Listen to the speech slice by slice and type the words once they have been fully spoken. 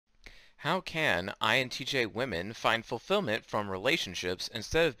How can INTJ women find fulfillment from relationships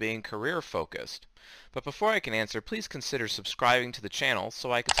instead of being career focused? But before I can answer, please consider subscribing to the channel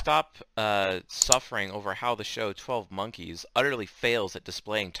so I can stop suffering over how the show 12 Monkeys utterly fails at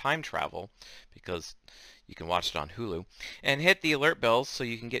displaying time travel, because you can watch it on Hulu, and hit the alert bells so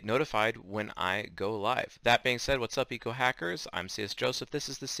you can get notified when I go live. That being said, what's up, Eco Hackers? I'm CS Joseph. This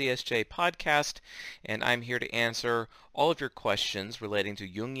is the CSJ Podcast, and I'm here to answer all of your questions relating to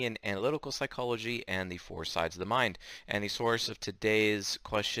Jungian analytical psychology and the four sides of the mind. And the source of today's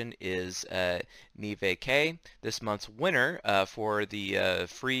question is Nive K, this month's winner for the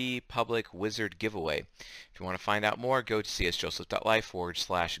free public wizard giveaway. If you want to find out more, go to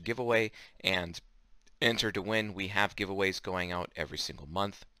csjoseph.life/giveaway and enter to win. We have giveaways going out every single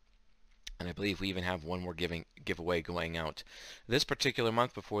month, and I believe we even have one more giveaway going out this particular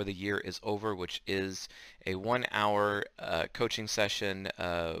month before the year is over, which is a 1-hour coaching session,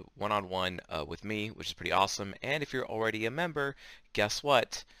 one-on-one with me, which is pretty awesome. And if you're already a member, guess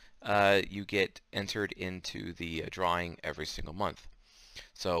what? You get entered into the drawing every single month.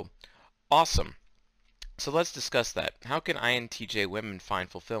 So awesome. So let's discuss that. How can INTJ women find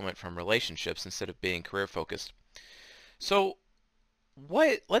fulfillment from relationships instead of being career focused? So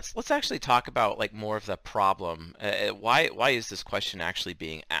let's actually talk about like more of the problem. Why is this question actually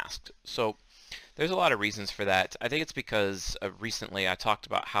being asked? So there's a lot of reasons for that. I think it's because recently I talked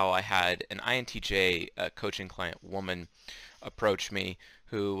about how I had an INTJ coaching client woman approach me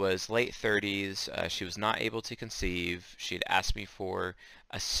who was late 30s. She was not able to conceive. She had asked me for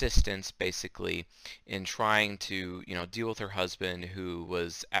assistance basically in trying to, deal with her husband who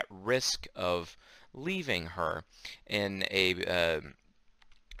was at risk of leaving her in a,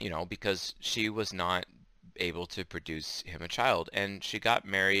 because she was not able to produce him a child. And she got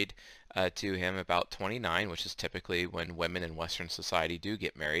married to him about 29, which is typically when women in Western society do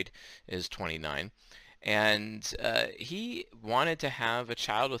get married, is 29. And he wanted to have a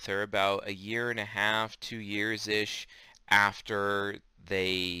child with her about a year and a half, 2 years-ish after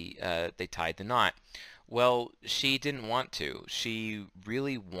they tied the knot. Well, she didn't want to. She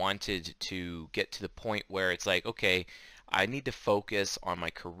really wanted to get to the point where it's like, okay, I need to focus on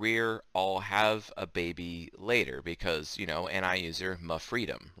my career. I'll have a baby later because, NI user, ma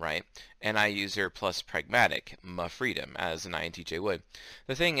freedom, right? NI user plus pragmatic, ma freedom, as an INTJ would.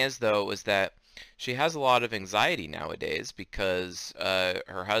 The thing is, though, is that she has a lot of anxiety nowadays because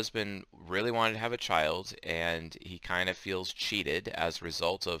her husband really wanted to have a child, and he kind of feels cheated as a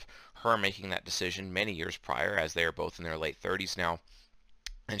result of her making that decision many years prior, as they are both in their late 30s now,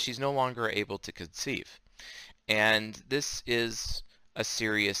 and she's no longer able to conceive. And this is a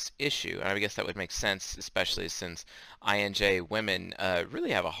serious issue. And I guess that would make sense, especially since INJ women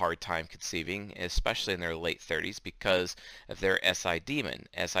really have a hard time conceiving, especially in their late 30s, because of their SI demon.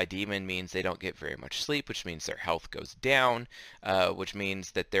 SI demon means they don't get very much sleep, which means their health goes down, which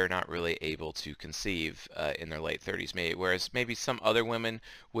means that they're not really able to conceive in their late 30s. Whereas maybe some other women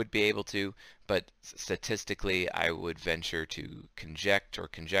would be able to, but statistically, I would venture to conjecture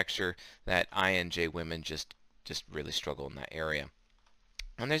that INJ women just really struggle in that area.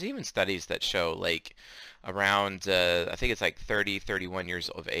 And there's even studies that show like around, I think it's like 30, 31 years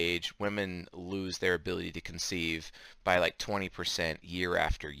of age, women lose their ability to conceive by like 20% year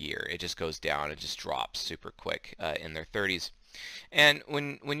after year. It just goes down, it just drops super quick in their 30s. And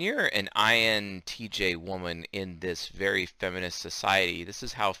when you're an INTJ woman in this very feminist society, this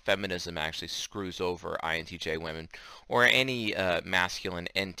is how feminism actually screws over INTJ women, or any masculine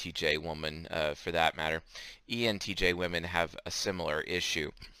NTJ woman for that matter. ENTJ women have a similar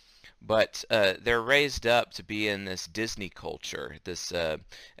issue. But they're raised up to be in this Disney culture,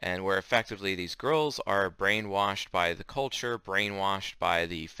 and where effectively these girls are brainwashed by the culture, brainwashed by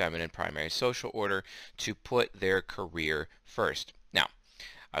the feminine primary social order to put their career first. Now,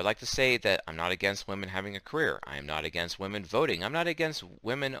 I'd like to say that I'm not against women having a career. I am not against women voting. I'm not against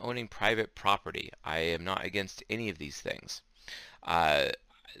women owning private property. I am not against any of these things.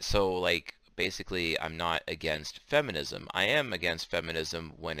 So, like, basically, I'm not against feminism. I am against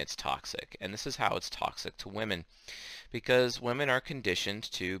feminism when it's toxic, and this is how it's toxic to women, because women are conditioned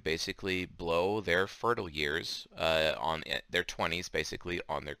to basically blow their fertile years on their 20s, basically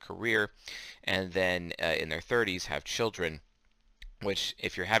on their career, and then in their 30s have children, which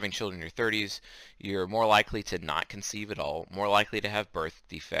if you're having children in your 30s, you're more likely to not conceive at all, more likely to have birth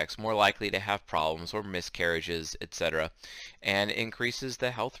defects, more likely to have problems or miscarriages, etc., and increases the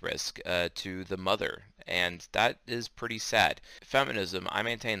health risk to the mother. And that is pretty sad. Feminism, I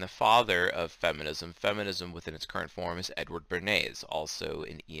maintain the father of feminism within its current form, is Edward Bernays, also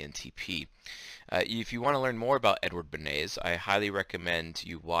an ENTP. If you want to learn more about Edward Bernays, I highly recommend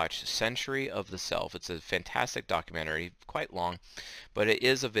you watch Century of the Self. It's a fantastic documentary, quite long, but it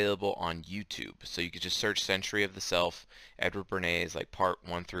is available on YouTube. So you could just search Century of the Self, Edward Bernays, like part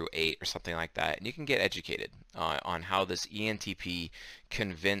 1 through 8 or something like that, and you can get educated on how this ENTP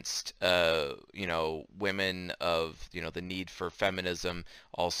convinced, women of, the need for feminism,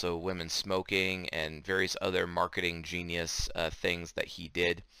 also women smoking, and various other marketing genius things that he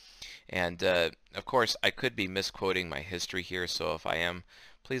did. And of course, I could be misquoting my history here, so if I am,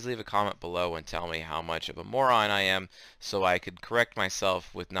 please leave a comment below and tell me how much of a moron I am so I could correct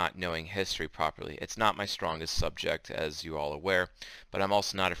myself with not knowing history properly. It's not my strongest subject, as you all are aware, but I'm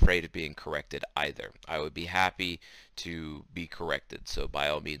also not afraid of being corrected either. I would be happy to be corrected, so by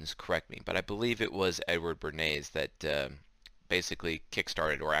all means correct me. But I believe it was Edward Bernays that basically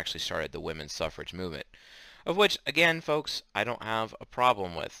kickstarted or actually started the women's suffrage movement. Of which, again, folks, I don't have a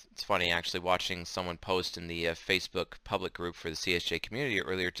problem with. It's funny, actually, watching someone post in the Facebook public group for the CSJ community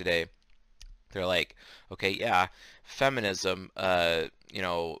earlier today. They're like, okay, yeah, feminism,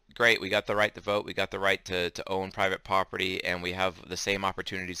 great, we got the right to vote, we got the right to own private property, and we have the same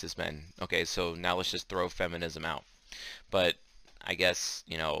opportunities as men. Okay, so now let's just throw feminism out. But I guess,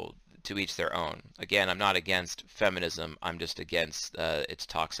 to each their own. Again, I'm not against feminism, I'm just against its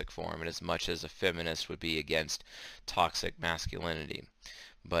toxic form, and as much as a feminist would be against toxic masculinity.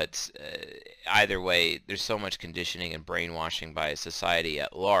 But either way, there's so much conditioning and brainwashing by society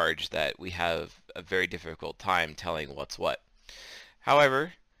at large that we have a very difficult time telling what's what.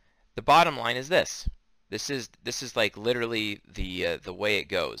 However, the bottom line is this. This is like literally the way it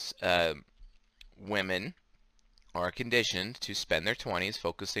goes. Women are conditioned to spend their 20s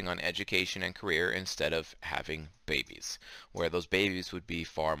focusing on education and career instead of having babies, where those babies would be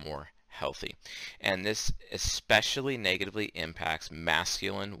far more healthy. And this especially negatively impacts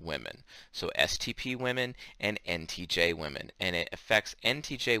masculine women, so STP women and NTJ women, and it affects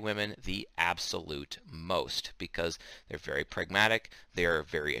NTJ women the absolute most because they're very pragmatic, they're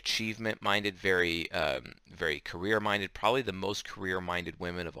very achievement minded, very career minded, probably the most career minded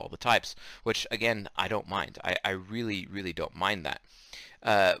women of all the types, which again I don't mind. I really don't mind that.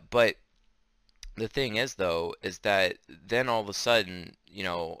 But the thing is, though, is that then all of a sudden,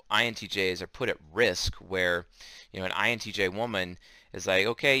 INTJs are put at risk where, an INTJ woman is like,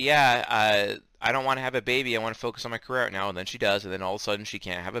 okay, yeah, I don't want to have a baby. I want to focus on my career right now. And then she does. And then all of a sudden she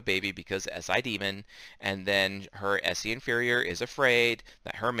can't have a baby because SI demon. And then her SE inferior is afraid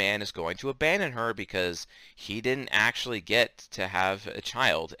that her man is going to abandon her because he didn't actually get to have a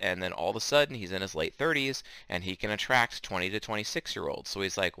child. And then all of a sudden he's in his late 30s and he can attract 20 to 26-year-olds. So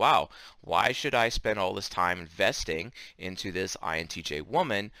he's like, wow, why should I spend all this time investing into this INTJ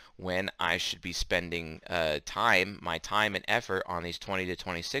woman when I should be spending my time and effort on these 20 to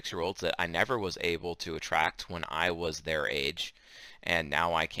 26-year-olds that I never was able to attract when I was their age, and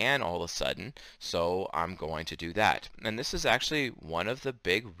now I can all of a sudden, so I'm going to do that. And this is actually one of the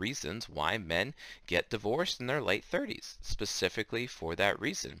big reasons why men get divorced in their late 30s, specifically for that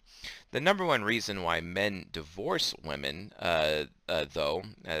reason. The number one reason why men divorce women, then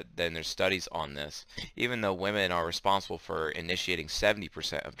there's studies on this, even though women are responsible for initiating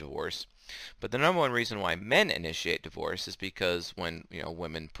 70% of divorce. But the number one reason why men initiate divorce is because when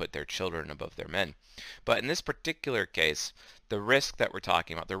women put their children above their men. But in this particular case, the risk that we're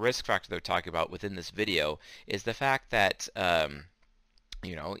talking about, the risk factor that we're talking about within this video is the fact that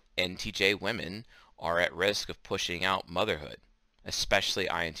NTJ women are at risk of pushing out motherhood, especially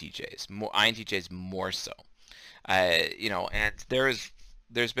INTJs. INTJs more so. And there's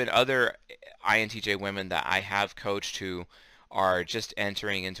been other INTJ women that I have coached who are just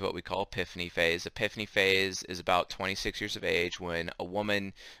entering into what we call epiphany phase. Epiphany phase is about 26 years of age when a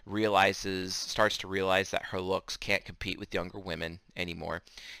woman starts to realize that her looks can't compete with younger women anymore.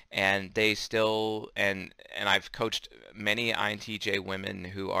 And they still, and I've coached many INTJ women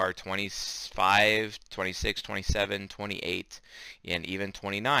who are 25, 26, 27, 28, and even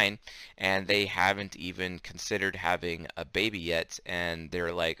 29, and they haven't even considered having a baby yet, and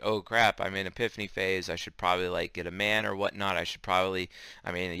they're like, oh crap, I'm in epiphany phase, I should probably get a man or whatnot,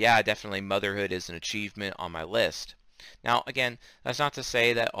 yeah, definitely motherhood is an achievement on my list. Now, again, that's not to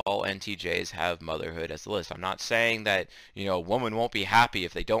say that all NTJs have motherhood as the list. I'm not saying that, a woman won't be happy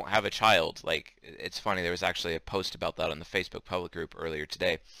if they don't have a child. It's funny, there was actually a post about that on the Facebook public group earlier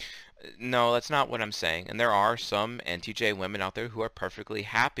today. No, that's not what I'm saying. And there are some NTJ women out there who are perfectly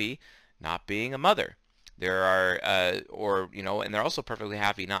happy not being a mother. There are, and they're also perfectly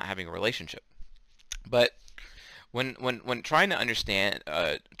happy not having a relationship. But when trying to understand,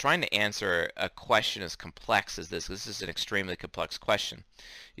 trying to answer a question as complex as this is an extremely complex question.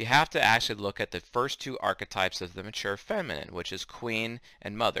 You have to actually look at the first two archetypes of the mature feminine, which is queen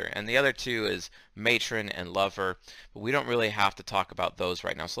and mother, and the other two is matron and lover. But we don't really have to talk about those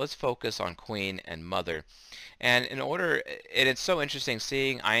right now. So let's focus on queen and mother. And it's so interesting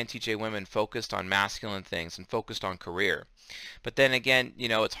seeing INTJ women focused on masculine things and focused on career. But then again,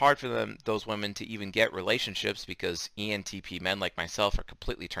 it's hard for those women to even get relationships because ENTP men like myself are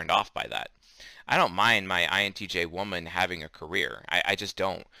completely turned off by that. I don't mind my INTJ woman having a career. I just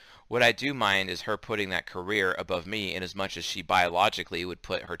don't. What I do mind is her putting that career above me in as much as she biologically would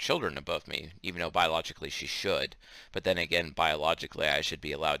put her children above me, even though biologically she should. But then again, biologically I should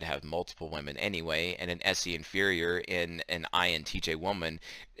be allowed to have multiple women anyway, and an SE inferior in an INTJ woman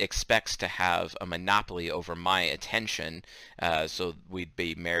expects to have a monopoly over my attention, so we'd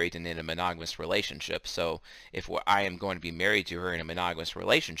be married and in a monogamous relationship. So if I am going to be married to her in a monogamous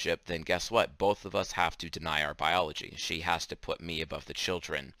relationship, then guess what? Both of us have to deny our biology. She has to put me above the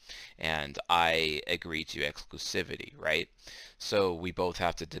children, and I agree to exclusivity, right? So we both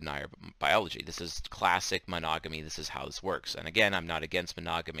have to deny our biology. This is classic monogamy. This is how this works. And again, I'm not against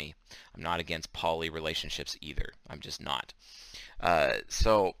monogamy. I'm not against poly relationships either. I'm just not.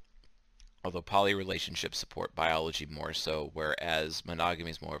 So although poly relationships support biology more so, whereas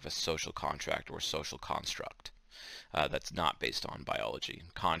monogamy is more of a social contract or social construct. That's not based on biology,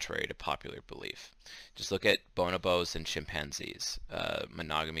 contrary to popular belief. Just look at bonobos and chimpanzees.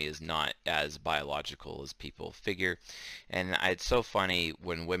 Monogamy is not as biological as people figure. And it's so funny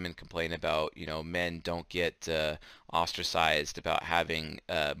when women complain about, men don't get ostracized about having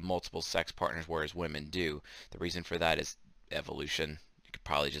multiple sex partners, whereas women do. The reason for that is evolution. You could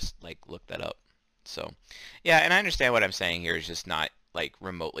probably just look that up. So, yeah, and I understand what I'm saying here is just not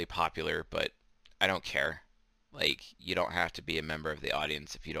remotely popular, but I don't care. You don't have to be a member of the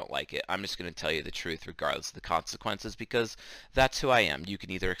audience if you don't like it. I'm just going to tell you the truth regardless of the consequences because that's who I am. You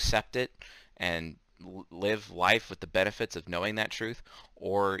can either accept it and live life with the benefits of knowing that truth,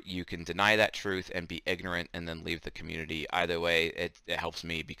 or you can deny that truth and be ignorant and then leave the community. Either way, it helps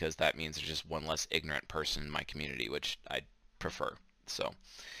me because that means there's just one less ignorant person in my community, which I prefer. So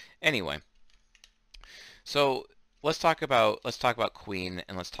anyway, so let's talk about queen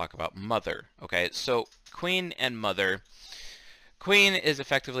and let's talk about mother. Okay, so queen and mother. Queen is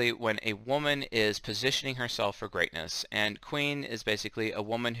effectively when a woman is positioning herself for greatness, and queen is basically a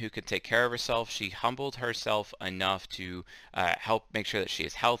woman who can take care of herself. She humbled herself enough to help make sure that she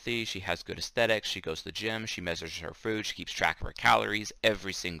is healthy, she has good aesthetics, she goes to the gym, she measures her food, she keeps track of her calories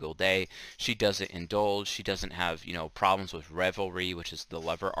every single day. She doesn't indulge, she doesn't have, problems with revelry, which is the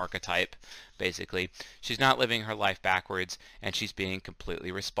lover archetype, basically. She's not living her life backwards, and she's being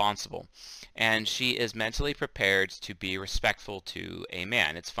completely responsible. And she is mentally prepared to be respectful to a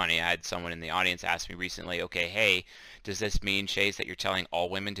man. It's funny, I had someone in the audience ask me recently, okay, hey, does this mean, Chase, that you're telling all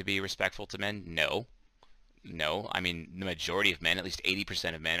women to be respectful to men? No. No. I mean, the majority of men, at least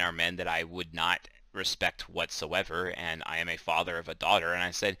 80% of men, are men that I would not respect whatsoever, and I am a father of a daughter, and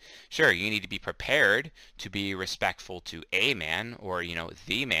I said, sure, you need to be prepared to be respectful to a man or,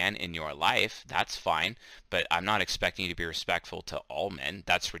 the man in your life. That's fine, but I'm not expecting you to be respectful to all men.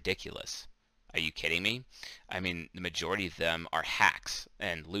 That's ridiculous. Are you kidding me? I mean, the majority of them are hacks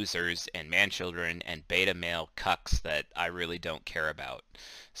and losers and man-children and beta male cucks that I really don't care about.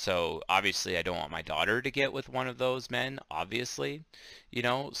 So obviously I don't want my daughter to get with one of those men, obviously,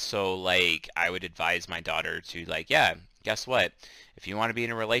 so I would advise my daughter to yeah, guess what? If you want to be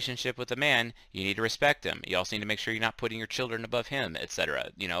in a relationship with a man, you need to respect him. You also need to make sure you're not putting your children above him,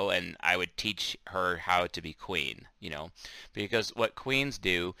 etc. And I would teach her how to be queen, because what queens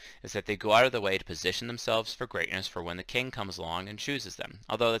do is that they go out of the way to position themselves for greatness for when the king comes along and chooses them.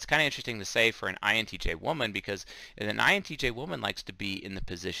 Although that's kind of interesting to say for an INTJ woman, because an INTJ woman likes to be in the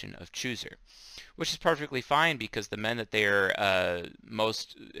position of chooser, which is perfectly fine because the men that they are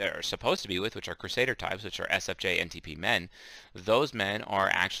most are supposed to be with, which are Crusader types, which are SFJ NTP men, those men are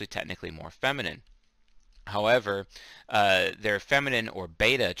actually technically more feminine. However, their feminine or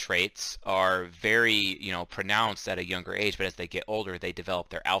beta traits are very, pronounced at a younger age, but as they get older, they develop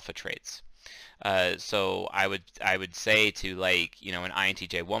their alpha traits. So I would say to an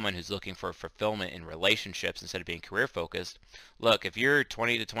INTJ woman who's looking for fulfillment in relationships instead of being career focused, look, if you're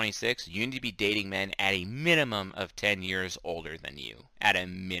 20 to 26, you need to be dating men at a minimum of 10 years older than you. At a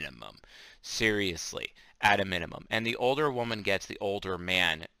minimum. Seriously. At a minimum. And the older a woman gets, the older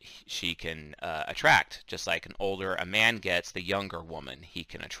man she can attract. Just like a man gets, the younger woman he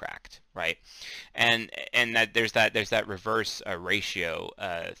can attract, right? And that there's that reverse ratio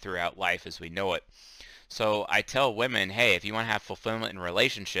throughout life as we know it. So I tell women, hey, if you want to have fulfillment in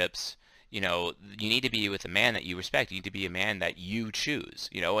relationships, you need to be with a man that you respect. You need to be a man that you choose.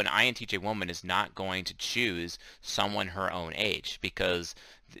 An INTJ woman is not going to choose someone her own age because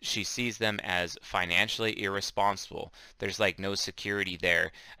she sees them as financially irresponsible. There's like no security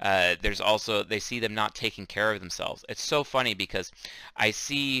there. There's also, they see them not taking care of themselves. It's so funny because I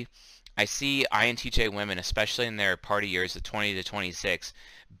see I see INTJ women, especially in their party years of 20 to 26,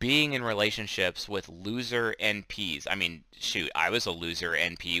 being in relationships with loser NPs. I mean, shoot, I was a loser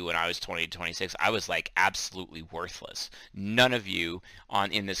NP when I was 20 to 26. I was like absolutely worthless. None of you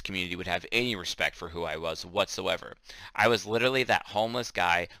in this community would have any respect for who I was whatsoever. I was literally that homeless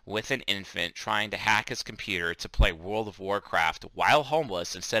guy with an infant trying to hack his computer to play World of Warcraft while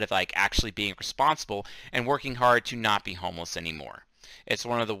homeless instead of like actually being responsible and working hard to not be homeless anymore. It's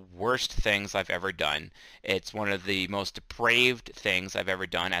one of the worst things I've ever done. It's one of the most depraved things I've ever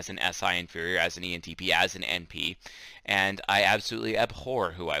done as an SI inferior, as an ENTP, as an NP, and I absolutely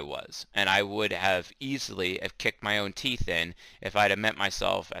abhor who I was. And I would have easily have kicked my own teeth in if I'd have met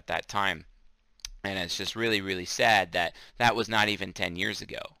myself at that time. And it's just really, really sad that that was not even 10 years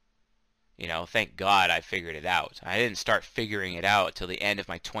ago. Thank God I figured it out. I didn't start figuring it out till the end of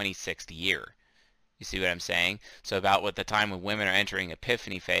my 26th year. You see what I'm saying? So about what the time when women are entering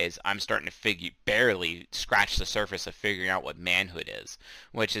epiphany phase, I'm starting to barely scratch the surface of figuring out what manhood is,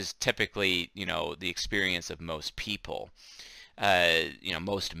 which is typically, the experience of most people,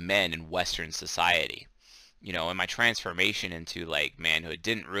 most men in Western society. And my transformation into like manhood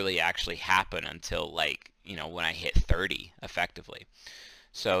didn't really actually happen until like, when I hit 30 effectively.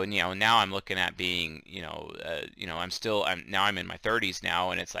 So, now I'm looking at being, I'm in my 30s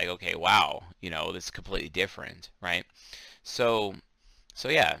now, and it's like, okay, wow, this is completely different, right? So,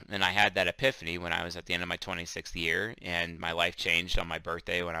 yeah, and I had that epiphany when I was at the end of my 26th year, and my life changed on my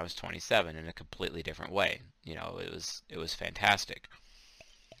birthday when I was 27 in a completely different way. It was fantastic.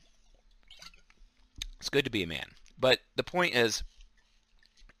 It's good to be a man. But the point is,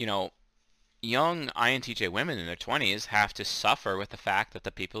 you know, young INTJ women in their 20s have to suffer with the fact that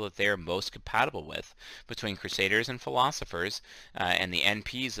the people that they are most compatible with, between Crusaders and Philosophers, and the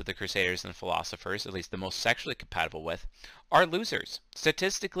NPs of the Crusaders and Philosophers, at least the most sexually compatible with, are losers.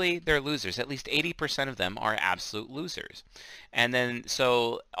 Statistically, they're losers. At least 80% of them are absolute losers. And then,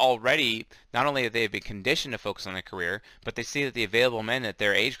 so already, not only have they been conditioned to focus on their career, but they see that the available men at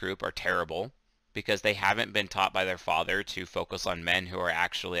their age group are terrible, because they haven't been taught by their father to focus on men who are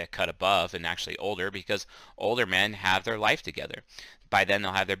actually a cut above and actually older, because older men have their life together. By then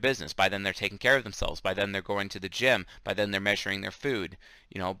they'll have their business. By then they're taking care of themselves. By then they're going to the gym. By then they're measuring their food.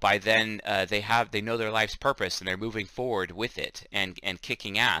 By then they know their life's purpose and they're moving forward with it and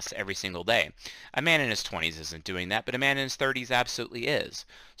kicking ass every single day. A man in his 20s isn't doing that, but a man in his 30s absolutely is.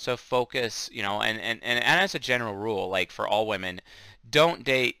 So focus, and as a general rule, like for all women, don't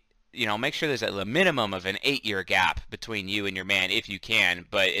date, make sure there's a minimum of an 8-year gap between you and your man if you can,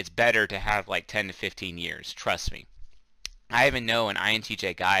 but it's better to have like 10 to 15 years, trust me. I even know an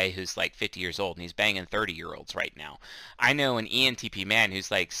INTJ guy who's like 50 years old and he's banging 30-year-olds right now. I know an ENTP man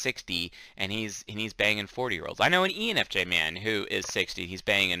who's like 60 and he's banging 40-year-olds. I know an ENFJ man who is 60 and he's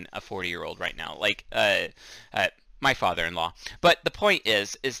banging a 40-year-old right now. Like my father-in-law. But the point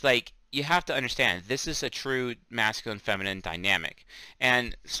is like, you have to understand this is a true masculine feminine dynamic.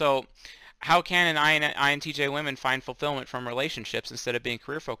 And so how can an INTJ women find fulfillment from relationships instead of being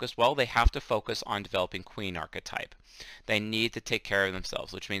career focused? Well, they have to focus on developing queen archetype. They need to take care of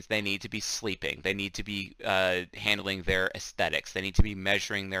themselves, which means they need to be sleeping. They need to be handling their aesthetics. They need to be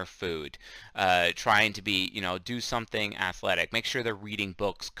measuring their food, trying to be, do something athletic. Make sure they're reading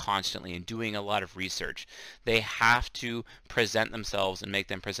books constantly and doing a lot of research. They have to present themselves and make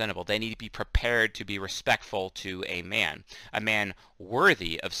them presentable. They need to be prepared to be respectful to a man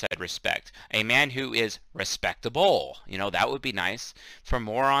worthy of said respect, a man who is respectable. That would be nice. For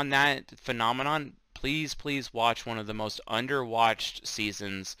more on that phenomenon, please watch one of the most underwatched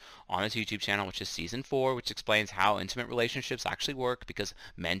seasons on this YouTube channel, which is season 4, which explains how intimate relationships actually work, because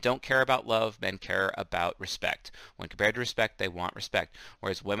men don't care about love, men care about respect. When compared to respect, they want respect,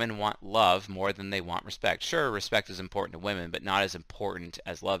 whereas women want love more than they want respect. Sure, respect is important to women, but not as important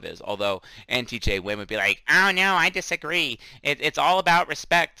as love is, although NTJ women would be like, oh no, I disagree. It's all about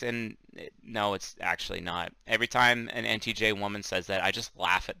respect, and no, it's actually not. Every time an NTJ woman says that, I just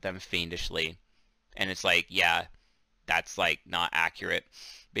laugh at them fiendishly. And it's like, yeah, that's like not accurate.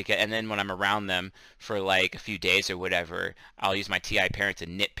 Because, and then when I'm around them for like a few days or whatever, I'll use my TI parent to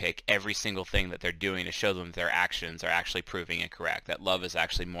nitpick every single thing that they're doing to show them that their actions are actually proving incorrect, that love is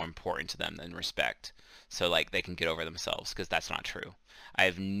actually more important to them than respect. So like they can get over themselves, because that's not true. I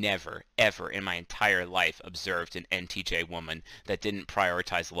have never, ever in my entire life observed an NTJ woman that didn't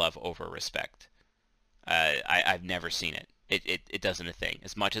prioritize love over respect. I've never seen it. It doesn't a thing.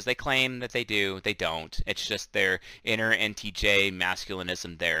 As much as they claim that they do, they don't. It's just their inner NTJ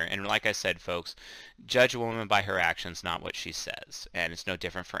masculinism there. And like I said, folks, judge a woman by her actions, not what she says. And it's no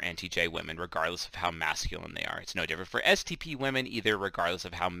different for NTJ women, regardless of how masculine they are. It's no different for STP women either, regardless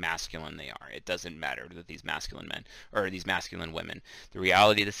of how masculine they are. It doesn't matter to these masculine men or these masculine women. The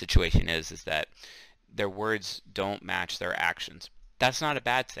reality of the situation is that their words don't match their actions. That's not a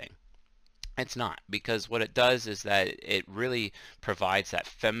bad thing. It's not, because what it does is that it really provides that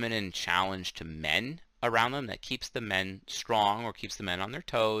feminine challenge to men around them that keeps the men strong or keeps the men on their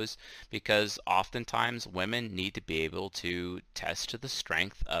toes, because oftentimes women need to be able to test to the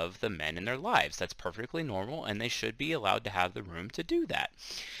strength of the men in their lives. That's perfectly normal, and they should be allowed to have the room to do that.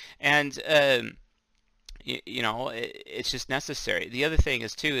 And you know, it's just necessary. The other thing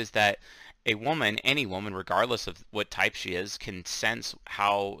is too is that a woman, any woman, regardless of what type she is, can sense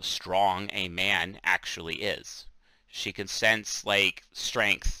how strong a man actually is. She can sense like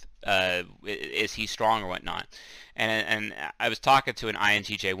strength. Is he strong or whatnot? And I was talking to an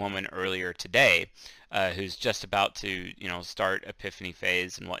INTJ woman earlier today, who's just about to, you know, start epiphany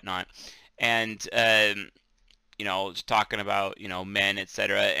phase and whatnot, and you know, talking about, you know, men,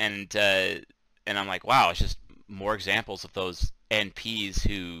 etc. And I'm like, wow, it's just more examples of those NPs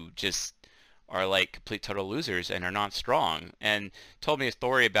who just are like complete total losers and are not strong. And told me a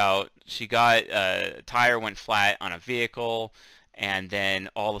story about she got a tire went flat on a vehicle, and then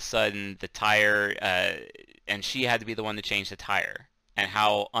all of a sudden the tire and she had to be the one to change the tire, and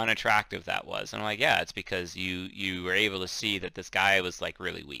how unattractive that was. And I'm like, yeah, it's because you were able to see that this guy was like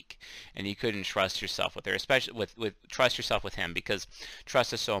really weak, and you couldn't trust yourself with her, especially with trust yourself with him, because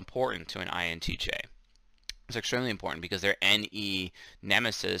trust is so important to an INTJ. It's extremely important, because their NE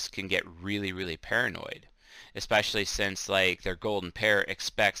nemesis can get really, really paranoid, especially since like their golden pair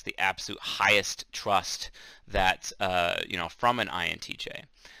expects the absolute highest trust that you know, from an INTJ.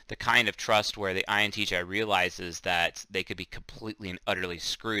 The kind of trust where the INTJ realizes that they could be completely and utterly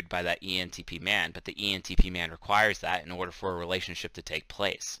screwed by that ENTP man, but the ENTP man requires that in order for a relationship to take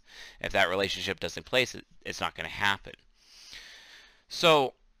place. If that relationship doesn't take place, it's not going to happen.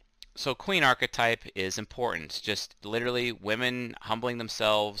 So queen archetype is important. Just literally women humbling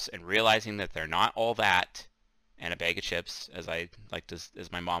themselves and realizing that they're not all that and a bag of chips, as I like to,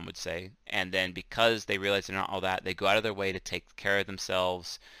 as my mom would say. And then because they realize they're not all that, they go out of their way to take care of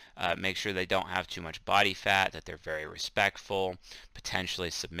themselves, make sure they don't have too much body fat, that they're very respectful, potentially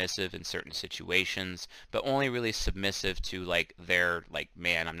submissive in certain situations, but only really submissive to like their like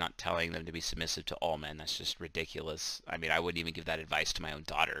man. I'm not telling them to be submissive to all men. That's just ridiculous. I mean, I wouldn't even give that advice to my own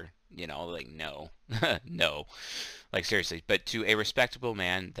daughter. You know, like, no, no, like seriously, but to a respectable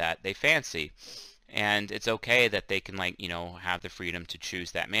man that they fancy. And it's okay that they can, like, you know, have the freedom to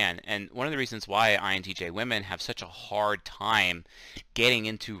choose that man. And one of the reasons why INTJ women have such a hard time getting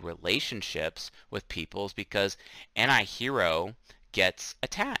into relationships with people is because NI hero gets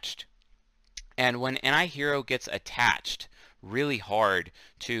attached. And when NI hero gets attached really hard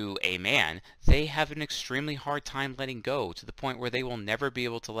to a man, they have an extremely hard time letting go, to the point where they will never be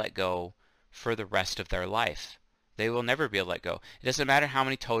able to let go for the rest of their life. They will never be able to let go. It doesn't matter how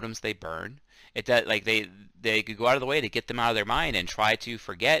many totems they burn. It does, like they could go out of the way to get them out of their mind and try to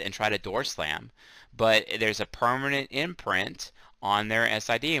forget and try to door slam, but there's a permanent imprint on their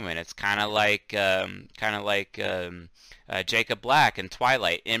SI demon. It's kind of like Jacob Black in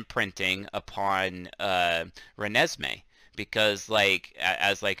Twilight imprinting upon Renesmee. Because like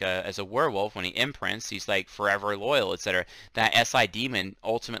as a werewolf, when he imprints, he's like forever loyal, etc. That SI demon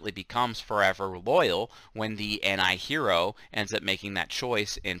ultimately becomes forever loyal when the NI hero ends up making that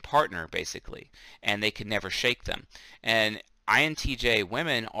choice in partner, basically, and they can never shake them. And INTJ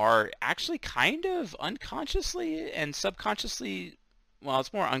women are actually kind of unconsciously and subconsciously, well,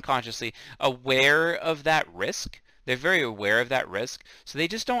 it's more unconsciously aware of that risk. They're very aware of that risk, so they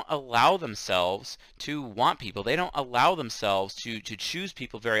just don't allow themselves to want people. They don't allow themselves to choose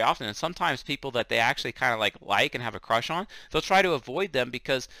people very often. And sometimes people that they actually kind of like and have a crush on, they'll try to avoid them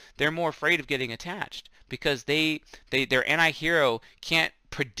because they're more afraid of getting attached. Because their anti-hero can't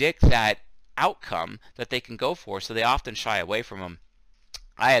predict that outcome that they can go for, so they often shy away from them.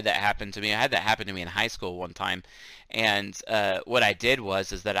 I had that happen to me. I had that happen to me in high school one time, and what I did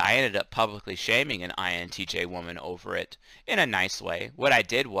was is that I ended up publicly shaming an INTJ woman over it in a nice way. What I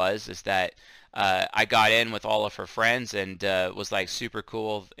did was is that I got in with all of her friends and was like super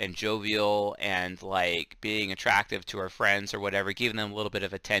cool and jovial and like being attractive to her friends or whatever, giving them a little bit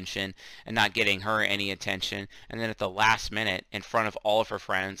of attention and not getting her any attention. And then at the last minute, in front of all of her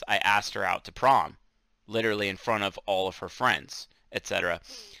friends, I asked her out to prom, literally in front of all of her friends, etc.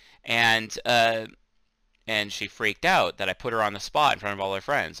 And she freaked out that I put her on the spot in front of all her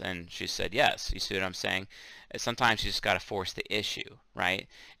friends, and she said yes. You see what I'm saying? Sometimes you just got to force the issue, right?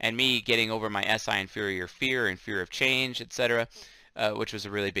 And me getting over my SI inferior fear and fear of change, etc., which was a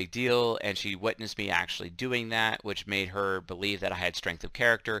really big deal, and she witnessed me actually doing that, which made her believe that I had strength of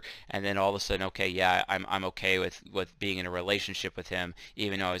character, and then all of a sudden, okay, yeah, I'm okay with being in a relationship with him,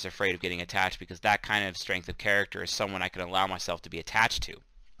 even though I was afraid of getting attached, because that kind of strength of character is someone I can allow myself to be attached to.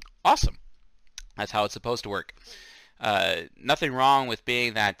 Awesome. That's how it's supposed to work. Nothing wrong with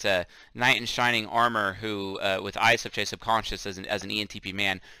being that knight in shining armor who, with eyes of subconscious as an ENTP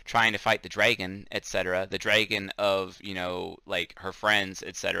man, trying to fight the dragon, etc. The dragon of, you know, like her friends,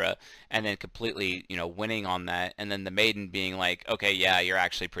 etc. And then completely, you know, winning on that. And then the maiden being like, okay, yeah, you're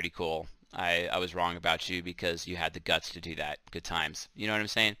actually pretty cool. I was wrong about you because you had the guts to do that. Good times. You know what I'm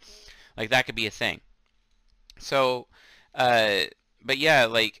saying? Like that could be a thing. So, uh, but yeah,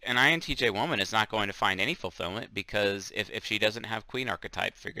 like an INTJ woman is not going to find any fulfillment because if she doesn't have queen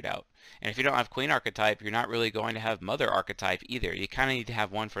archetype figured out. And if you don't have queen archetype, you're not really going to have mother archetype either. You kind of need to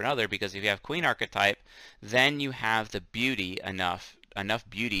have one for another, because if you have queen archetype, then you have the beauty enough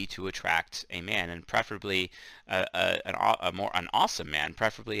beauty to attract a man, and preferably an awesome man,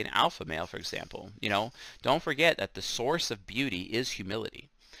 preferably an alpha male, for example. You know, don't forget that the source of beauty is humility.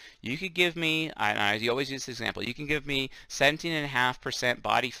 You could give me, I always use this example, you can give me 17.5%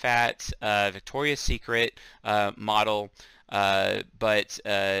 body fat, Victoria's Secret model, but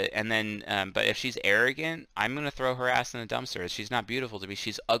if she's arrogant, I'm gonna throw her ass in the dumpster. She's not beautiful to me.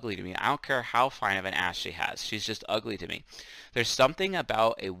 She's ugly to me. I don't care how fine of an ass she has. She's just ugly to me. There's something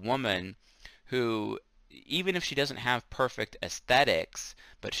about a woman who, even if she doesn't have perfect aesthetics,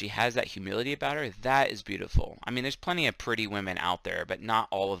 but she has that humility about her, that is beautiful. I mean, there's plenty of pretty women out there, but not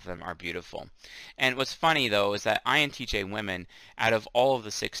all of them are beautiful. And what's funny, though, is that INTJ women, out of all of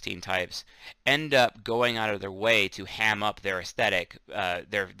the 16 types, end up going out of their way to ham up their aesthetic,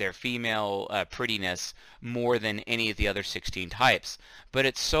 their female prettiness, more than any of the other 16 types. But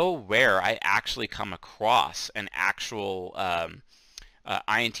it's so rare I actually come across an actual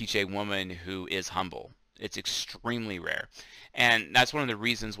INTJ woman who is humble. It's extremely rare. And that's one of the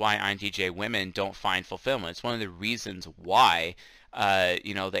reasons why INTJ women don't find fulfillment. It's one of the reasons why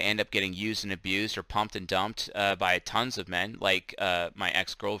you know, they end up getting used and abused or pumped and dumped by tons of men, like my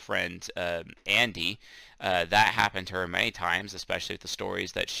ex-girlfriend Andy. That happened to her many times, especially with the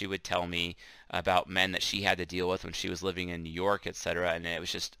stories that she would tell me about men that she had to deal with when she was living in New York, etc. And it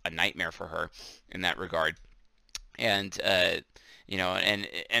was just a nightmare for her in that regard. And you know,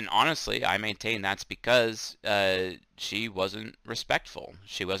 and honestly, I maintain that's because she wasn't respectful.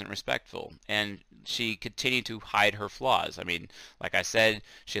 She wasn't respectful, and she continued to hide her flaws. I mean, like I said,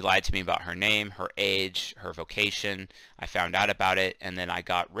 she lied to me about her name, her age, her vocation. I found out about it, and then I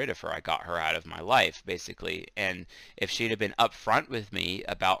got rid of her. I got her out of my life, basically. And if she'd have been upfront with me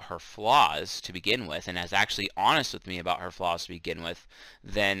about her flaws to begin with, and as actually honest with me about her flaws to begin with,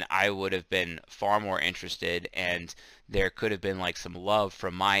 then I would have been far more interested, and there could have been like some love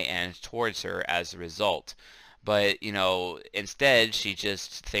from my end towards her as a result. But, you know, instead she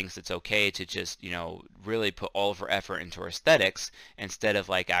just thinks it's okay to just, you know, really put all of her effort into her aesthetics instead of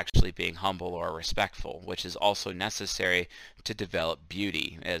like actually being humble or respectful, which is also necessary to develop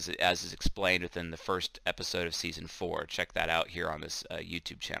beauty, as is explained within the first episode of season 4. Check that out here on this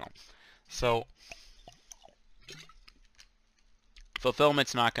YouTube channel. So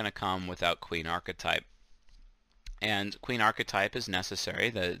fulfillment's not going to come without queen archetype. And queen archetype is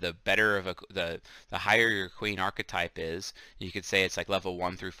necessary. The better of the higher your queen archetype is, you could say it's like level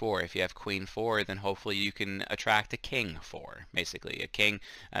 1 through 4. If you have queen 4, then hopefully you can attract a king 4, basically a king,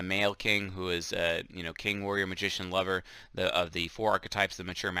 a male king who is you know, king, warrior, magician, lover, of the 4 archetypes of the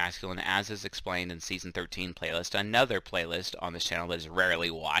mature masculine, as is explained in season 13 playlist, another playlist on this channel that is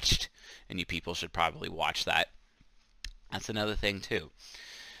rarely watched, and you people should probably watch that. That's another thing too.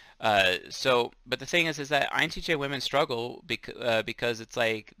 But the thing is that INTJ women struggle because it's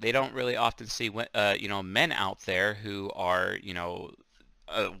like they don't really often see you know, men out there who are, you know,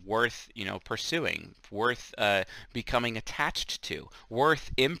 worth, pursuing, worth becoming attached to,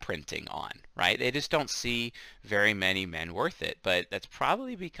 worth imprinting on, right? They just don't see very many men worth it, but that's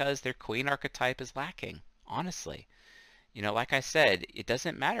probably because their queen archetype is lacking, honestly. Like I said, it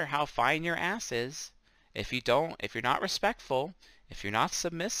doesn't matter how fine your ass is. If you're not respectful, if you're not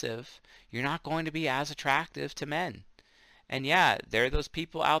submissive, you're not going to be as attractive to men. And yeah, there are those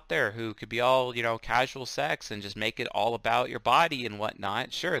people out there who could be all, casual sex and just make it all about your body and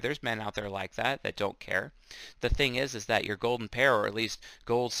whatnot. Sure, there's men out there like that don't care. The thing is that your golden pair, or at least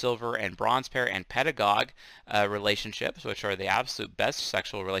gold, silver, and bronze pair and pedagogue relationships, which are the absolute best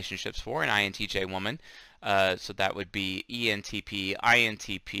sexual relationships for an INTJ woman, so that would be ENTP,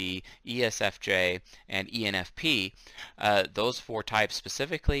 INTP, ESFJ, and ENFP. Those four types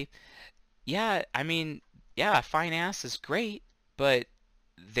specifically. Yeah, I mean, yeah, fine ass is great, but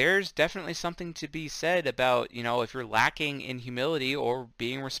there's definitely something to be said about, if you're lacking in humility or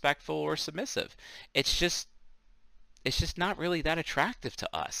being respectful or submissive. It's just it's just not really that attractive to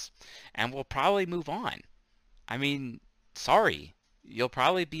us. And we'll probably move on. I mean, sorry. You'll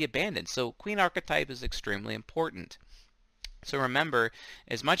probably be abandoned. So queen archetype is extremely important. So remember,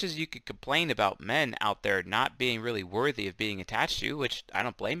 as much as you could complain about men out there not being really worthy of being attached to you, which I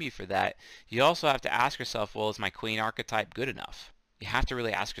don't blame you for that, you also have to ask yourself, well, is my queen archetype good enough? You have to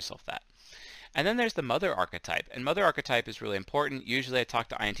really ask yourself that. And then there's the mother archetype, and mother archetype is really important. Usually I talk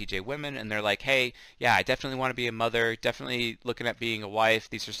to INTJ women and they're like, hey, yeah, I definitely want to be a mother, definitely looking at being a wife.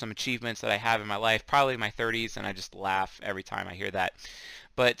 These are some achievements that I have in my life, probably in my 30s, and I just laugh every time I hear that.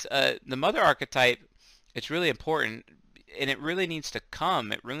 But the mother archetype, it's really important, and it really needs to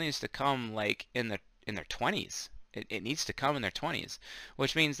come. It really needs to come like in their 20s. It needs to come in their 20s,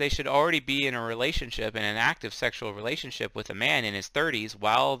 which means they should already be in a relationship, in an active sexual relationship with a man in his 30s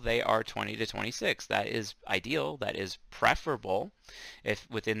while they are 20 to 26. That is ideal. That is preferable if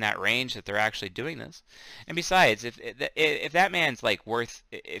within that range that they're actually doing this. And besides, if that man's like worth,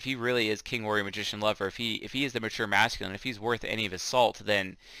 if he really is king, warrior, magician, lover, if he is the mature masculine, if he's worth any of his salt,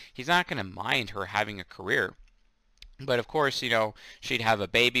 then he's not going to mind her having a career. But of course, she'd have a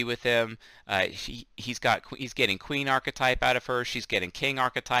baby with him. He's getting queen archetype out of her. She's getting king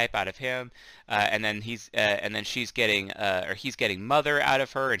archetype out of him, and then she's getting or he's getting mother out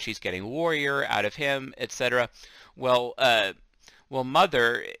of her, and she's getting warrior out of him, etc. Well,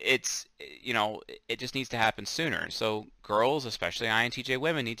 mother, it just needs to happen sooner. So girls, especially INTJ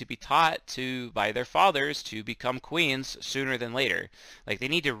women, need to be taught by their fathers to become queens sooner than later. Like, they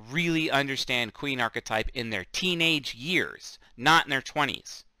need to really understand queen archetype in their teenage years, not in their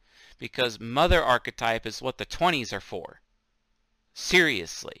 20s. Because mother archetype is what the 20s are for.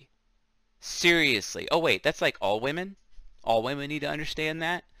 Seriously. Seriously. Oh wait, that's like all women? All women need to understand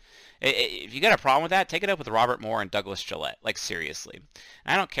that? If you got a problem with that, take it up with Robert Moore and Douglas Gillette. Like, seriously.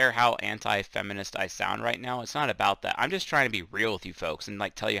 And I don't care how anti-feminist I sound right now. It's not about that. I'm just trying to be real with you folks and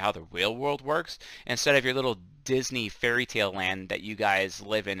like tell you how the real world works instead of your little Disney fairy tale land that you guys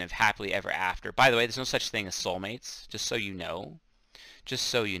live in of happily ever after. By the way, there's no such thing as soulmates, just so you know. Just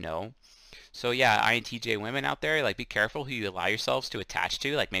so you know. So yeah, INTJ women out there, like, be careful who you allow yourselves to attach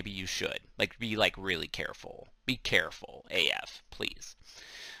to. Like, maybe you should. Like, be like really careful. Be careful, AF, please.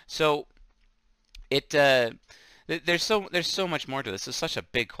 So there's so much more to this. It's such a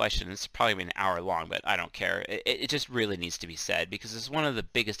big question. It's probably an hour long, but I don't care. It just really needs to be said because it's one of the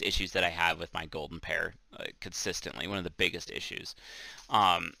biggest issues that I have with my golden pair consistently. One of the biggest issues.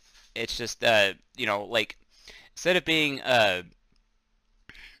 It's just like, instead of being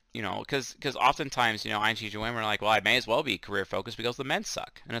because oftentimes, INTJ women are like, well, I may as well be career focused because the men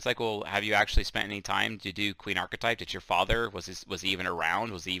suck. And it's like, well, have you actually spent any time to do queen archetype? Did your father, was he even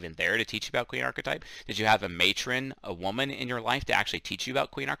around? Was he even there to teach you about queen archetype? Did you have a matron, a woman in your life to actually teach you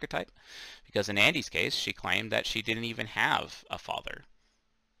about queen archetype? Because in Andy's case, she claimed that she didn't even have a father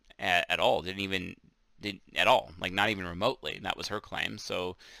at all. Didn't at all, like not even remotely. And that was her claim.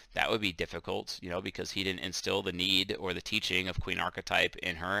 So that would be difficult, because he didn't instill the need or the teaching of queen archetype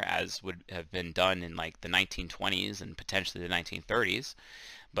in her as would have been done in like the 1920s and potentially the 1930s.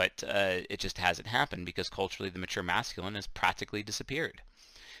 But it just hasn't happened because culturally the mature masculine has practically disappeared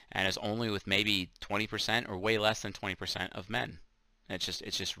and is only with maybe 20% or way less than 20% of men. And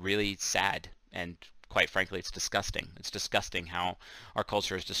it's just really sad, and quite frankly, it's disgusting. It's disgusting how our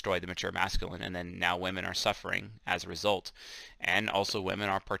culture has destroyed the mature masculine, and then now women are suffering as a result. And also women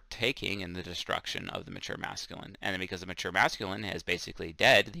are partaking in the destruction of the mature masculine. And then because the mature masculine is basically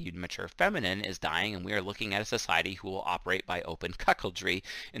dead, the mature feminine is dying, and we are looking at a society who will operate by open cuckoldry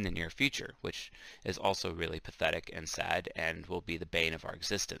in the near future, which is also really pathetic and sad and will be the bane of our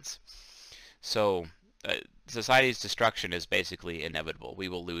existence. So society's destruction is basically inevitable. We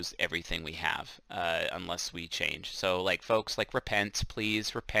will lose everything we have unless we change. So, like, folks, like, repent,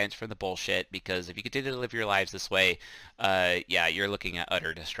 please repent from the bullshit, because if you continue to live your lives this way, yeah, you're looking at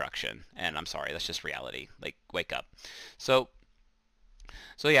utter destruction. And I'm sorry, that's just reality. Like, wake up. So,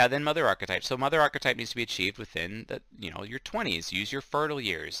 so yeah, then mother archetype. So mother archetype needs to be achieved within the, your 20s. Use your fertile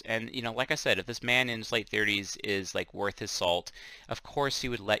years. And, like I said, if this man in his late 30s is like worth his salt, of course he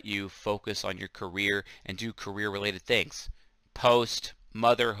would let you focus on your career and do career related things. Post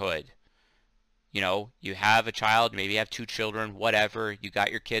motherhood. You have a child, maybe you have 2 children, whatever. You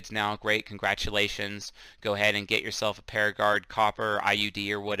got your kids now, great, congratulations. Go ahead and get yourself a Paragard copper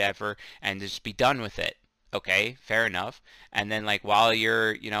IUD or whatever and just be done with it. Okay, fair enough. And then, like, while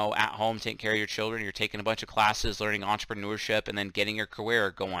you're, at home taking care of your children, you're taking a bunch of classes, learning entrepreneurship, and then getting your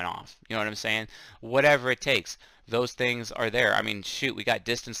career going off. You know what I'm saying? Whatever it takes. Those things are there. I mean, shoot, we got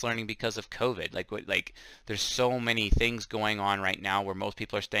distance learning because of COVID. Like there's so many things going on right now where most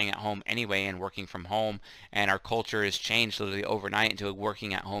people are staying at home anyway and working from home, and our culture has changed literally overnight into a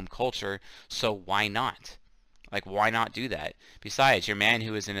working at home culture. So why not? Like, why not do that? Besides, your man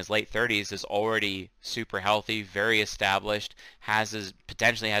who is in his late 30s is already super healthy, very established,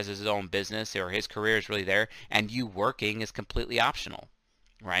 potentially has his own business, or his career is really there, and you working is completely optional,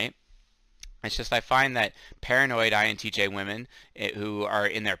 right? It's just I find that paranoid INTJ women who are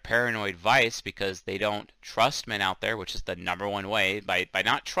in their paranoid vice because they don't trust men out there, which is the #1 way. By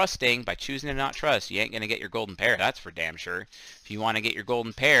not trusting, by choosing to not trust, you ain't going to get your golden pair. That's for damn sure. If you want to get your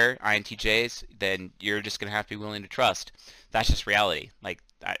golden pair, INTJs, then you're just going to have to be willing to trust. That's just reality.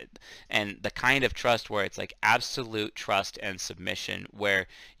 And the kind of trust where it's like absolute trust and submission, where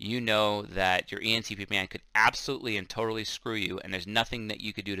you know that your ENTP man could absolutely and totally screw you and there's nothing that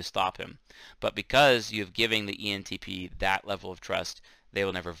you could do to stop him. But because you've given the ENTP that level of trust, they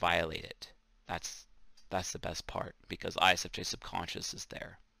will never violate it. That's the best part, because ISFJ subconscious is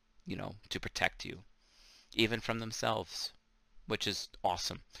there, to protect you, even from themselves, which is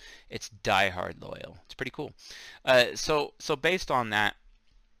awesome. It's diehard loyal. It's pretty cool. So based on that,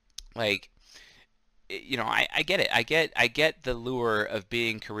 like, I get it. I get the lure of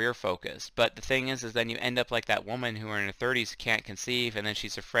being career focused, but the thing is then you end up like that woman who in her 30s can't conceive, and then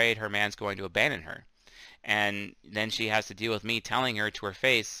she's afraid her man's going to abandon her, and then she has to deal with me telling her to her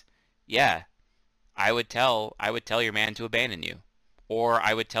face, yeah, I would tell your man to abandon you, or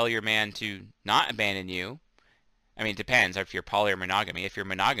I would tell your man to not abandon you. I mean, it depends if you're poly or monogamy. If you're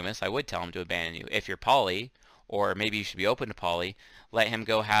monogamous, I would tell him to abandon you. If you're poly, or maybe you should be open to poly, let him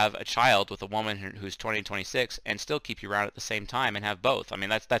go have a child with a woman who's 20 and 26 and still keep you around at the same time and have both. I mean,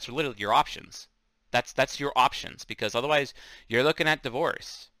 that's literally your options. That's your options, because otherwise you're looking at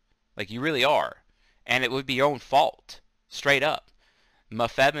divorce. Like, you really are. And it would be your own fault. Straight up.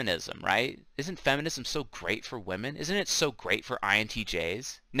 Feminism, right? Isn't feminism so great for women? Isn't it so great for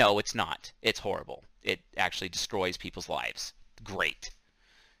INTJs? No, it's not. It's horrible. It actually destroys people's lives. Great.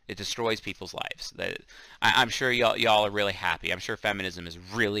 It destroys people's lives. I'm sure y'all are really happy. I'm sure feminism has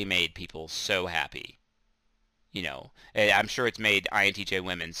really made people so happy. I'm sure it's made INTJ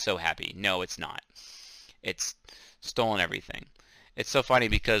women so happy. No, it's not. It's stolen everything. It's so funny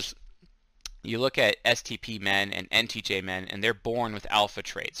because you look at STP men and NTJ men, and they're born with alpha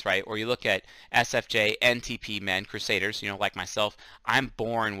traits, right? Or you look at SFJ, NTP men, crusaders, like myself, I'm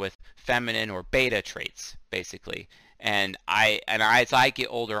born with feminine or beta traits, basically. And as I get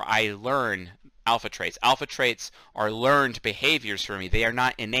older, I learn alpha traits. Alpha traits are learned behaviors for me. They are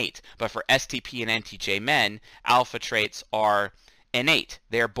not innate. But for STP and NTJ men, alpha traits are innate.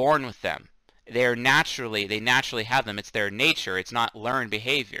 They are born with them. They naturally have them. It's their nature. It's not learned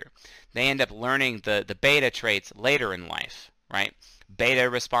behavior. They end up learning the beta traits later in life, right? Beta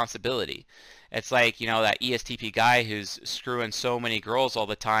responsibility. It's like, that ESTP guy who's screwing so many girls all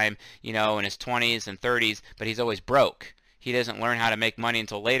the time, in his 20s and 30s, but he's always broke. He doesn't learn how to make money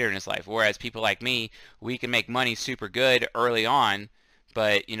until later in his life. Whereas people like me, we can make money super good early on,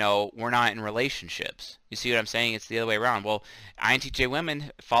 but, we're not in relationships. You see what I'm saying? It's the other way around. Well, INTJ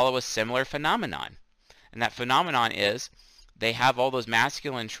women follow a similar phenomenon. And that phenomenon is they have all those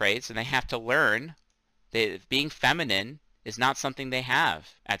masculine traits, and they have to learn that being feminine is not something they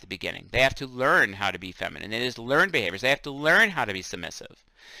have at the beginning. They have to learn how to be feminine. It is learned behaviors. They have to learn how to be submissive.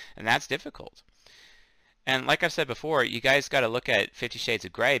 And that's difficult. And like I've said before, you guys got to look at 50 Shades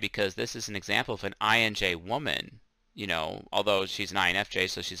of Grey, because this is an example of an INJ woman, although she's an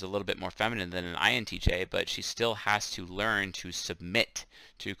INFJ, so she's a little bit more feminine than an INTJ, but she still has to learn to submit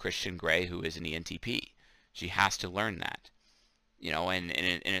to Christian Grey, who is an ENTP. She has to learn that. And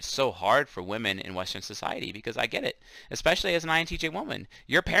it's so hard for women in Western society, because I get it, especially as an INTJ woman.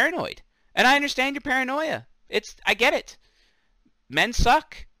 You're paranoid. And I understand your paranoia. I get it. Men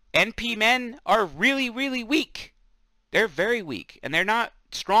suck. NP men are really, really weak. They're very weak, and they're not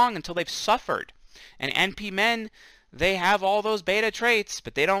strong until they've suffered. And NP men, they have all those beta traits,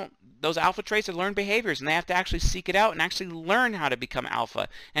 but they don't, those alpha traits are learned behaviors, and they have to actually seek it out and actually learn how to become alpha.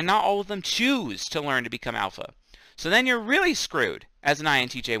 And not all of them choose to learn to become alpha. So then you're really screwed as an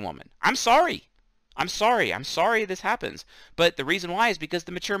INTJ woman. I'm sorry. I'm sorry. I'm sorry this happens. But the reason why is because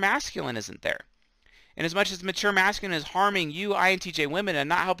the mature masculine isn't there. And as much as the mature masculine is harming you INTJ women and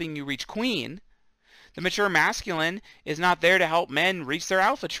not helping you reach queen, the mature masculine is not there to help men reach their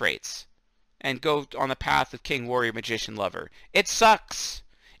alpha traits and go on the path of king, warrior, magician, lover. It sucks.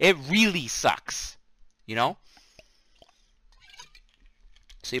 It really sucks. You know?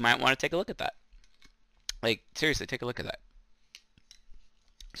 So you might want to take a look at that. Like, seriously, take a look at that.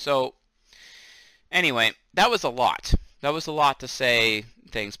 So, anyway, that was a lot. That was a lot to say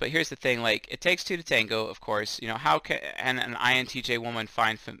things. But here's the thing, like, it takes two to tango, of course. You know, how can an INTJ woman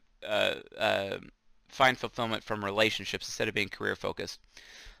find fulfillment from relationships instead of being career focused?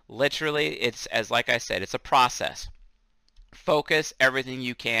 Literally, it's, as like I said, it's a process. Focus everything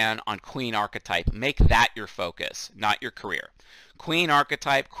you can on queen archetype. Make that your focus, not your career. Queen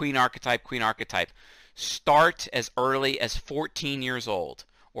archetype, queen archetype, queen archetype. Start as early as 14 years old.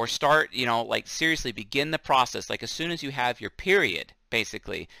 Or start, you know, like seriously begin the process. Like as soon as you have your period,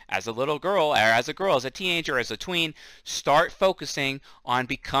 basically, as a little girl, or as a girl, as a teenager, as a tween, start focusing on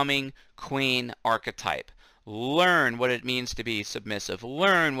becoming queen archetype. Learn what it means to be submissive.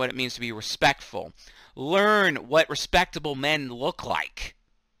 Learn what it means to be respectful. Learn what respectable men look like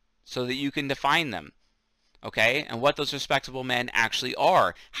so that you can define them. Okay? And what those respectable men actually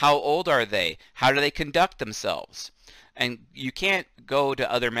are. How old are they? How do they conduct themselves? And you can't go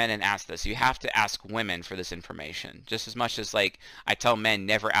to other men and ask this. You have to ask women for this information. Just as much as, like, I tell men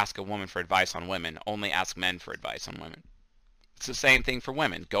never ask a woman for advice on women. Only ask men for advice on women. It's the same thing for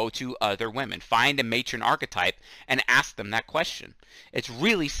women. Go to other women. Find a matron archetype and ask them that question. It's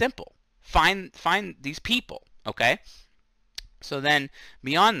really simple. Find these people, okay? So then,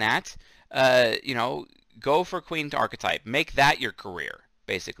 beyond that, you know, go for queen archetype. Make that your career,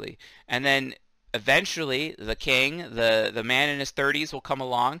 basically. And then eventually the king, the man in his 30s will come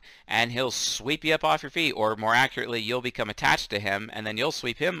along and he'll sweep you up off your feet, or more accurately, you'll become attached to him and then you'll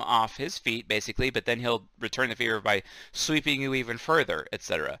sweep him off his feet, basically, but then he'll return the favor by sweeping you even further,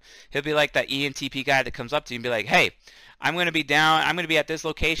 etc. He'll be like that ENTP guy that comes up to you and be like, hey, I'm going to be down, I'm going to be at this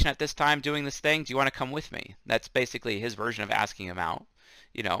location at this time doing this thing. Do you want to come with me? That's basically his version of asking him out,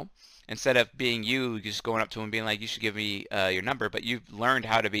 you know? Instead of being you just going up to him and being like, you should give me your number, but you've learned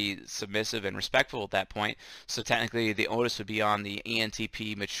how to be submissive and respectful at that point. So technically the onus would be on the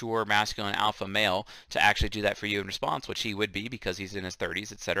ENTP mature masculine alpha male to actually do that for you in response, which he would be because he's in his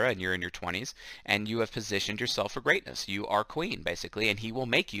 30s, etc., and you're in your 20s, and you have positioned yourself for greatness. You are queen, basically, and he will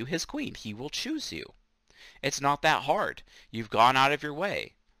make you his queen. He will choose you. It's not that hard. You've gone out of your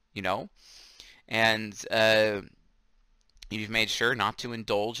way, you know? And you've made sure not to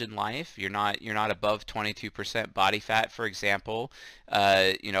indulge in life. You're not above 22% body fat, for example.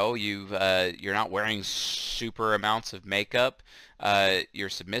 You know, you're not wearing super amounts of makeup. You're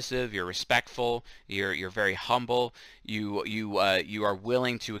submissive. You're respectful. You're very humble. You are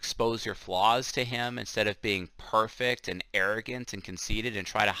willing to expose your flaws to him instead of being perfect and arrogant and conceited and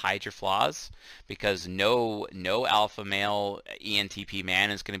try to hide your flaws, because no alpha male ENTP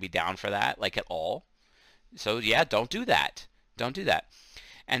man is going to be down for that, like, at all. So yeah, don't do that. Don't do that.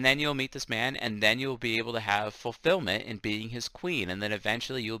 And then you'll meet this man, and then you'll be able to have fulfillment in being his queen, and then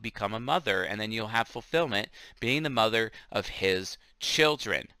eventually you'll become a mother, and then you'll have fulfillment being the mother of his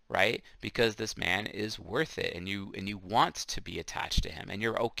children, right? Because this man is worth it, and you want to be attached to him, and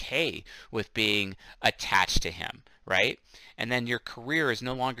you're okay with being attached to him, right? And then your career is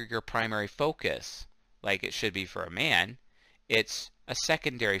no longer your primary focus, like it should be for a man. It's a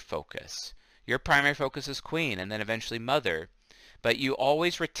secondary focus. Your primary focus is queen, and then eventually mother. But you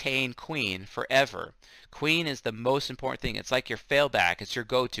always retain queen forever. Queen is the most important thing. It's like your failback. It's your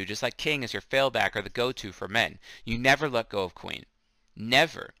go-to. Just like king is your failback or the go-to for men. You never let go of queen.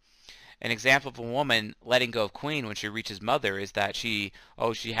 Never. An example of a woman letting go of queen when she reaches mother is that she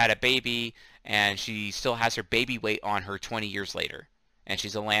had a baby and she still has her baby weight on her 20 years later. And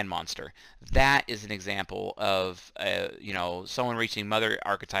she's a land monster. That is an example of, you know, someone reaching mother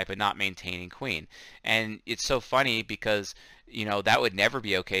archetype and not maintaining queen. And it's so funny because, you know, that would never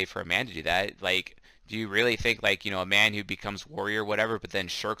be okay for a man to do that. Like, Do you really think like, a man who becomes warrior, whatever, but then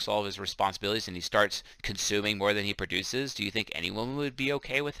shirks all of his responsibilities and he starts consuming more than he produces? Do you think anyone would be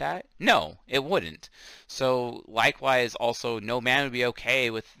okay with that? No, it wouldn't. So likewise, also, no man would be okay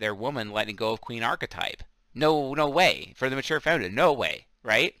with their woman letting go of queen archetype. No, no way. For the mature feminine, no way,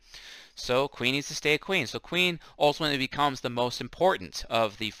 right? So queen needs to stay a queen. So queen ultimately becomes the most important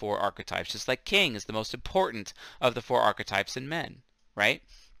of the 4 archetypes, just like king is the most important of the 4 archetypes in men, right?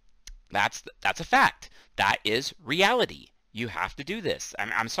 That's a fact. That is reality. You have to do this.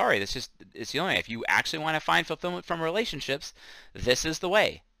 I'm sorry. It's the only way. If you actually want to find fulfillment from relationships, this is the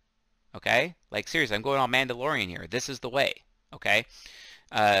way. Okay? Like seriously, I'm going on Mandalorian here. This is the way. Okay?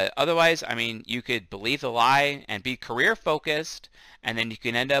 Otherwise, I mean, you could believe the lie and be career focused, and then you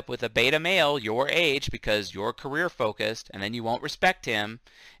can end up with a beta male your age because you're career focused, and then you won't respect him,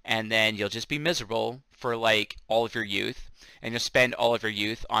 and then you'll just be miserable for like all of your youth, and you'll spend all of your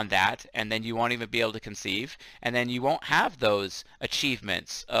youth on that, and then you won't even be able to conceive, and then you won't have those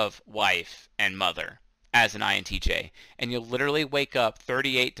achievements of wife and mother as an INTJ, and you'll literally wake up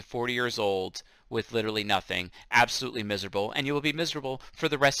 38 to 40 years old with literally nothing, absolutely miserable, and you will be miserable for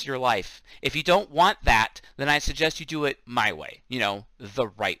the rest of your life. If you don't want that, then I suggest you do it my way, the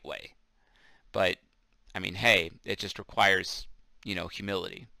right way. But, I mean, hey, it just requires,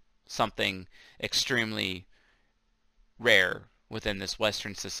 humility. Something extremely rare within this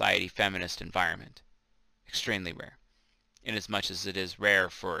Western society feminist environment. Extremely rare. In as much as it is rare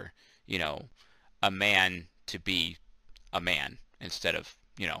for, a man to be a man instead of,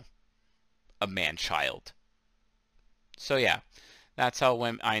 a man-child. So yeah, that's how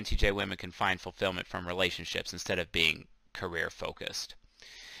INTJ women can find fulfillment from relationships instead of being career-focused.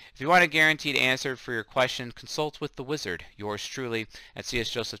 If you want a guaranteed answer for your question, consult with the wizard, yours truly, at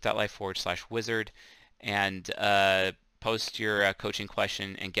csjoseph.life/wizard, and post your coaching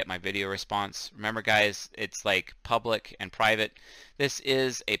question and get my video response. Remember guys, it's like public and private. This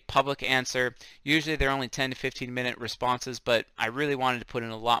is a public answer. Usually they're only 10 to 15 minute responses, but I really wanted to put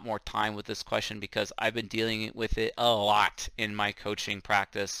in a lot more time with this question because I've been dealing with it a lot in my coaching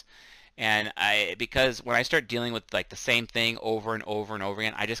practice. And because when I start dealing with like the same thing over and over and over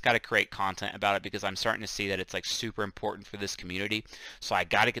again, I just got to create content about it because I'm starting to see that it's like super important for this community. So I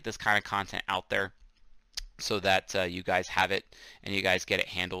got to get this kind of content out there so that you guys have it and you guys get it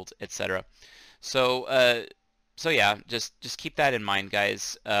handled, etc. So yeah, just keep that in mind,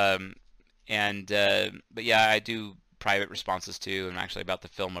 guys. But yeah, I do private responses too. I'm actually about to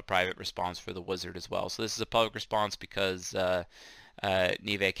film a private response for the wizard as well. So this is a public response because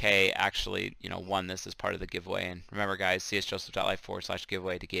Nive K actually, won this as part of the giveaway. And remember, guys,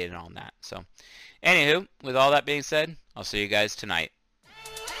 csjoseph.life/giveaway to get in on that. So, anywho, with all that being said, I'll see you guys tonight.